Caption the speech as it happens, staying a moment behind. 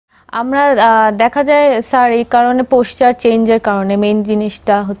আমরা দেখা যায় স্যার এই কারণে পোস্টার চেঞ্জের কারণে মেইন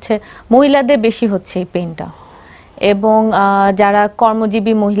জিনিসটা হচ্ছে মহিলাদের বেশি হচ্ছে এই পেইনটা, এবং যারা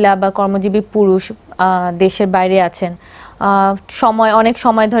কর্মজীবী মহিলা বা কর্মজীবী পুরুষ দেশের বাইরে আছেন, অনেক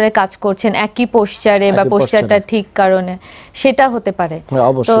সময় ধরে কাজ করছেন একই পোস্টারে বা পোস্টারটা ঠিক কারণে সেটা হতে পারে।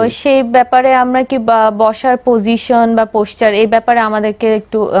 তো সেই ব্যাপারে আমরা কি বসার পজিশন বা পোস্টার এই ব্যাপারে আমাদেরকে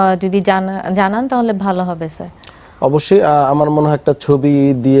একটু যদি জানান তাহলে ভালো হবে স্যার। অবশ্যই আমার মনে হয় একটা ছবি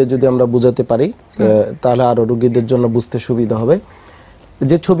দিয়ে যদি আমরা বুঝাতে পারি তাহলে আরো রোগীদের জন্য বুঝতে সুবিধা হবে।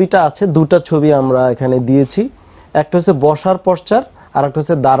 যে ছবিটা আছে, দুটো ছবি আমরা এখানে দিয়েছি, একটা হচ্ছে বসার পশ্চার আর একটা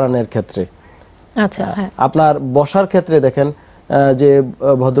হচ্ছে দাঁড়ানোর ক্ষেত্রে। আচ্ছা, হ্যাঁ। আপনার বসার ক্ষেত্রে দেখেন যে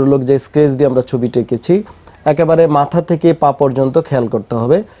ভদ্রলোক যে স্কেচ দিয়ে আমরা ছবিটা এঁকেছি, একেবারে মাথা থেকে পা পর্যন্ত খেয়াল করতে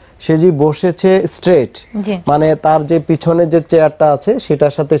হবে। সে যে বসেছে স্ট্রেট, মানে তার যে পিছনে যে চেয়ারটা আছে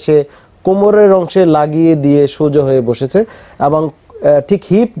সেটার সাথে সে কোমরের অংশে লাগিয়ে দিয়ে সোজা হয়ে বসেছে, এবং ঠিক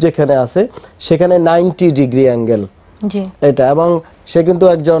হিপ যেখানে আছে সেখানে 90 ডিগ্রি অ্যাঙ্গেল এটা, এবং সে কিন্তু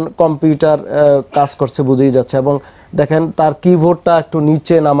একজন কম্পিউটার কাজ করছে বুঝেই যাচ্ছে। এবং দেখেন তার কিবোর্ডটা একটু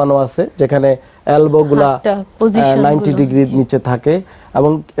নিচে নামানো আছে, যেখানে এলবোগুলা 90 ডিগ্রি নিচে থাকে,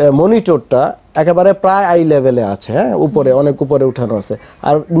 এবং মনিটরটা একেবারে প্রায় আই লেভেলে আছে, হ্যাঁ, উপরে অনেক উপরে উঠানো আছে।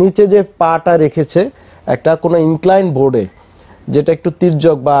 আর নিচে যে পাটা রেখেছে একটা কোনো ইনক্লাইন বোর্ডে, যেটা একটু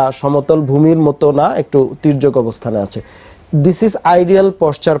তির্যক বা সমতল ভূমির মতো না, একটু তির্যক অবস্থানে আছে। This is ideal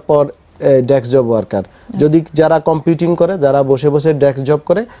posture for desk job worker. যদি যারা কম্পিউটিং করে, যারা বসে বসে ডেস্ক জব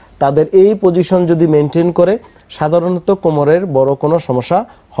করে, তাদের এই পজিশন যদি মেনটেন করে, সাধারণত কোমরের বড় কোনো সমস্যা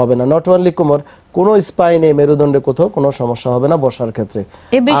হবে না। নট অনলি কোমর, কোনো স্পাইনে, মেরুদণ্ডে কোথাও কোনো সমস্যা হবে না বসার ক্ষেত্রে।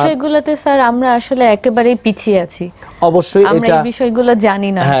 এই বিষয়গুলোতে স্যার আমরা আসলে একেবারেই পিছিয়ে আছি। অবশ্যই এটা এই বিষয়গুলো জানি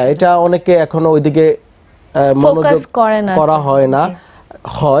না। হ্যাঁ, এটা অনেকে এখনো ওইদিকে মনোযোগ করা হয় না।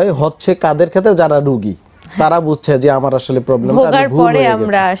 হচ্ছে কাদের ক্ষেত্রে? যারা রোগী, তারা বুঝছে যে আমার আসলে প্রবলেমটা আমি ভুল হয়ে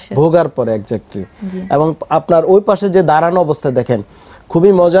গেছে, ভোগার পরে এক্স্যাক্টলি। এবং আপনার ওই পাশে যে দাঁড়ানো অবস্থা দেখেন,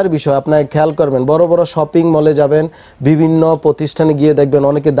 খুবই মজার বিষয়, আপনার খেয়াল করবেন, বড় বড় শপিং মলে যাবেন, বিভিন্ন প্রতিষ্ঠানে গিয়ে দেখবেন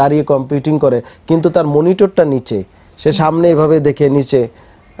অনেকে দাঁড়িয়ে কম্পিউটিং করে, কিন্তু তার মনিটরটা নিচে, সে সামনে এভাবে দেখে নিচে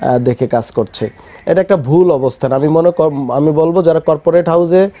দেখে কাজ করছে। এটা একটা ভুল অবস্থান। আমি বলবো যারা কর্পোরেট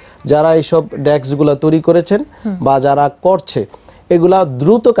হাউসে যারা এইসব ডেস্কগুলো তৈরি করেছেন বা যারা করছে, এগুলা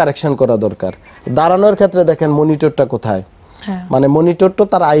দ্রুত কারেকশন করা দরকার। দাঁড়ানোর ক্ষেত্রে দেখেন মনিটরটা কোথায়, মানে মনিটরটা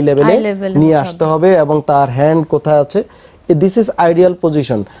তার আই লেভেলে নিয়ে আসতে হবে, এবং তার হ্যান্ড কোথায় আছে। This is ideal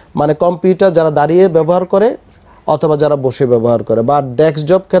position. মানে কম্পিউটার যারা দাঁড়িয়ে ব্যবহার করে অথবা যারা বসে ব্যবহার করে, বা ডেস্ক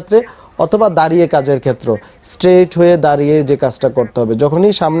জব ক্ষেত্রে অথবা দাঁড়িয়ে কাজের ক্ষেত্রে স্ট্রেট হয়ে দাঁড়িয়ে যে কাজটা করতে হবে।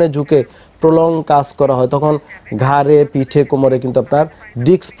 যখনই সামনে ঝুঁকে প্রলং কাজ করা হয়, তখন ঘাড়ে, পিঠে, কোমরে কিন্তু আপনার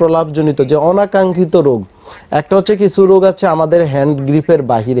ডিস্ক প্রলাপজনিত যে অনাকাঙ্ক্ষিত রোগ, একটা হচ্ছে কিছু রোগ আছে আমাদের হ্যান্ড গ্রিপের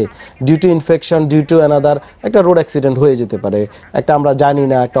বাহিরে, due to infection, due to another, একটা রোড অ্যাক্সিডেন্ট হয়ে যেতে পারে, একটা আমরা জানি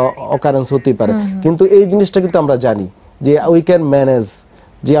না, একটা অকারেন্স হতে পারে। কিন্তু এই জিনিসটা কিন্তু আমরা জানি যে উই ক্যান ম্যানেজ,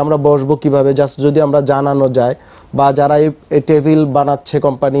 যে আমরা বসবো কিভাবে, জাস্ট যদি আমরা জানানো যায়, বা যারা এই টেবিল বানাচ্ছে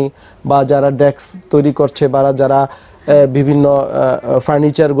কোম্পানি, বা যারা ডেস্ক তৈরি করছে, বা যারা বিভিন্ন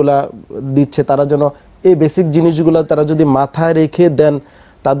ফার্নিচারগুলা দিচ্ছে, তারা যেন এই বেসিক জিনিসগুলো তারা যদি মাথায় রেখে দেন,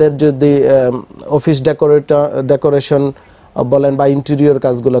 তাদের যদি অফিস ডেকোরেশন বলেন বা ইন্টেরিয়র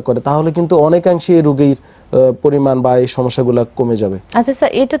কাজগুলো করে, তাহলে কিন্তু অনেকাংশে রোগীর পরিমাণ বা এই সমস্যাগুলো কমে যাবে। আচ্ছা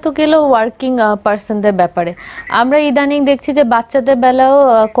স্যার, এটা তো গেল ওয়ার্কিং পারসনদের ব্যাপারে। আমরা ইদানিং দেখছি যে বাচ্চাদের বেলাও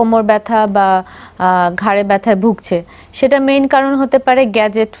কোমর ব্যথা বা ঘাড়ে ব্যথায় ভুগছে। সেটা মেইন কারণ হতে পারে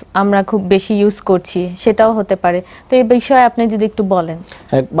গ্যাজেট আমরা খুব বেশি ইউজ করছি, সেটাও হতে পারে। তো এই বিষয়ে আপনি যদি একটু বলেন।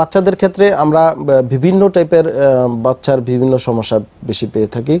 হ্যাঁ, বাচ্চাদের ক্ষেত্রে আমরা বিভিন্ন টাইপের বাচ্চার বিভিন্ন সমস্যা বেশি পেয়ে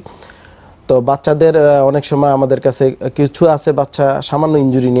থাকি। তো বাচ্চাদের অনেক সময় আমাদের কাছে কিছু আছে, বাচ্চা সামান্য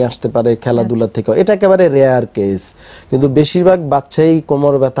ইনজুরি নিয়ে আসতে পারে খেলাধুলা থেকে, এটা একেবারে রেয়ার কেস, কিন্তু বেশিরভাগ বাচ্চাই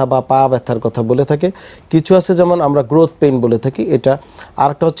কোমর ব্যথা বা পা ব্যথার কথা বলে থাকে। কিছু আছে যেমন আমরা গ্রোথ পেইন বলে থাকি এটা।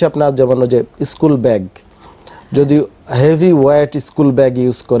 আরেকটা হচ্ছে আপনার যেমন যে স্কুল ব্যাগ, যদি heavy weight school bag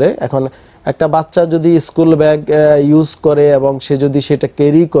use করে, এখন একটা বাচ্চা যদি স্কুল ব্যাগ ইউজ করে এবং সে যদি সেটা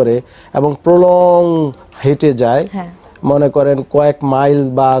ক্যারি করে এবং প্রলং হেঁটে যায়, মনে করেন কয়েক মাইল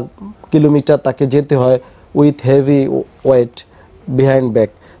বা কিলোমিটার তাকে যেতে হয় with heavy weight behind bag,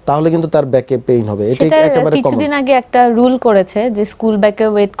 তাহলে কিন্তু তার ব্যাকে পেইন হবে। এটা একেবারে কমন। কিছুদিন আগে একটা রুল করেছে যে স্কুল ব্যাগের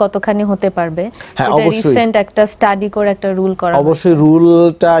ওয়েট কতখানি হতে পারবে। হ্যাঁ, অবশ্যই রিসেন্ট একটা স্টাডি করে একটা রুল করা, অবশ্যই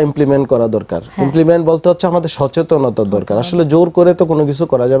রুলটা ইমপ্লিমেন্ট করা দরকার। ইমপ্লিমেন্ট বলতে হচ্ছে আমাদের সচেতনতার দরকার। আসলে জোর করে তো কোনো কিছু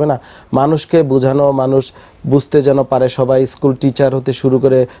করা যাবে না, মানুষকে বোঝানো, মানুষ বুঝতে যেন পারে, সবাই স্কুল টিচার হতে শুরু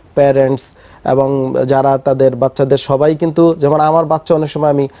করে প্যারেন্টস এবং যারা তাদের বাচ্চাদের সবাই কিন্তু, যেমন আমার বাচ্চা অনেক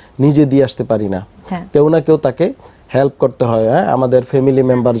সময় আমি নিজে দিয়ে আসতে পারি না, কেউ না কেউ তাকে হেল্প করতে হয়, হ্যাঁ, আমাদের ফ্যামিলি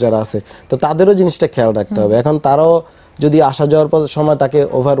মেম্বার যারা আছে, তো তাদেরও জিনিসটা খেয়াল রাখতে হবে। এখন তারাও যদি আসা যাওয়ার সময় তাকে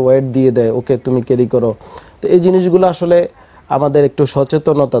ওভারওয়েট দিয়ে দেয়, ওকে তুমি ক্যারি করো। তো এই জিনিসগুলো আসলে আমাদের একটু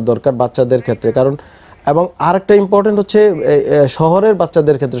সচেতনতা দরকার বাচ্চাদের ক্ষেত্রে। কারণ এবং আরেকটা ইম্পর্টেন্ট হচ্ছে শহরের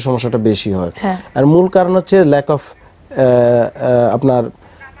বাচ্চাদের ক্ষেত্রে সমস্যাটা বেশি হয়। আর মূল কারণ হচ্ছে ল্যাক অফ আপনার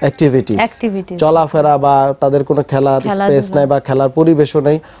অ্যাক্টিভিটিস, চলাফেরা, বা তাদের কোনো খেলার স্পেস নাই বা খেলার পরিবেশও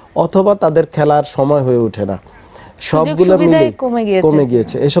নেই, অথবা তাদের খেলার সময় হয়ে ওঠে না। সবগুলো মিলে কমে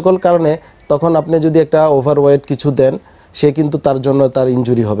গিয়েছে। এই সকল কারণে তখন আপনি যদি একটা ওভারওয়েট কিছু দেন, সে কিন্তু তার জন্য তার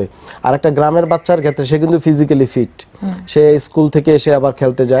ইনজুরি হবে। আর একটা গ্রামের বাচ্চার ক্ষেত্রে সে কিন্তু ফিজিক্যালি ফিট, সে স্কুল থেকে এসে আবার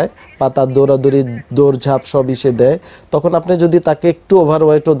খেলতে যায় বা তার দৌড়াদৌড়ি দৌড়ঝাঁপ সবই সে দেয়। তখন আপনি যদি তাকে একটু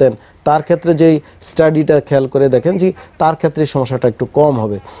ওভারওয়েটও দেন, তার ক্ষেত্রে যেই স্টাডিটা খেয়াল করে দেখেন যে তার ক্ষেত্রে সমস্যাটা একটু কম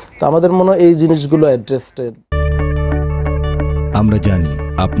হবে। তো আমাদের মনে হয় এই জিনিসগুলো অ্যাড্রেসড। আমরা জানি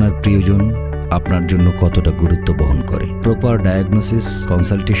আপনার প্রিয়জন আপনার জন্য কতটা গুরুত্ব বহন করে। প্রপার ডায়াগনোসিস,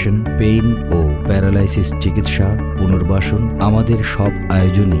 কনসালটেশন, পেইন ও প্যারালাইসিস চিকিৎসা, পুনর্বাসন, আমাদের সব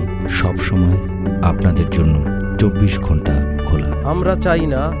আয়োজনই সবসময় আপনাদের জন্য 24 ঘন্টা খোলা। আমরা চাই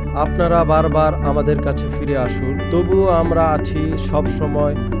না আপনারা বারবার আমাদের কাছে ফিরে আসুন, তবুও আমরা আছি সব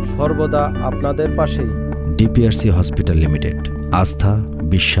সময় সর্বদা আপনাদের পাশেই। ডিপিআরসি হসপিটাল লিমিটেড, আস্থা,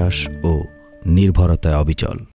 বিশ্বাস ও নির্ভরতায় অবিচল।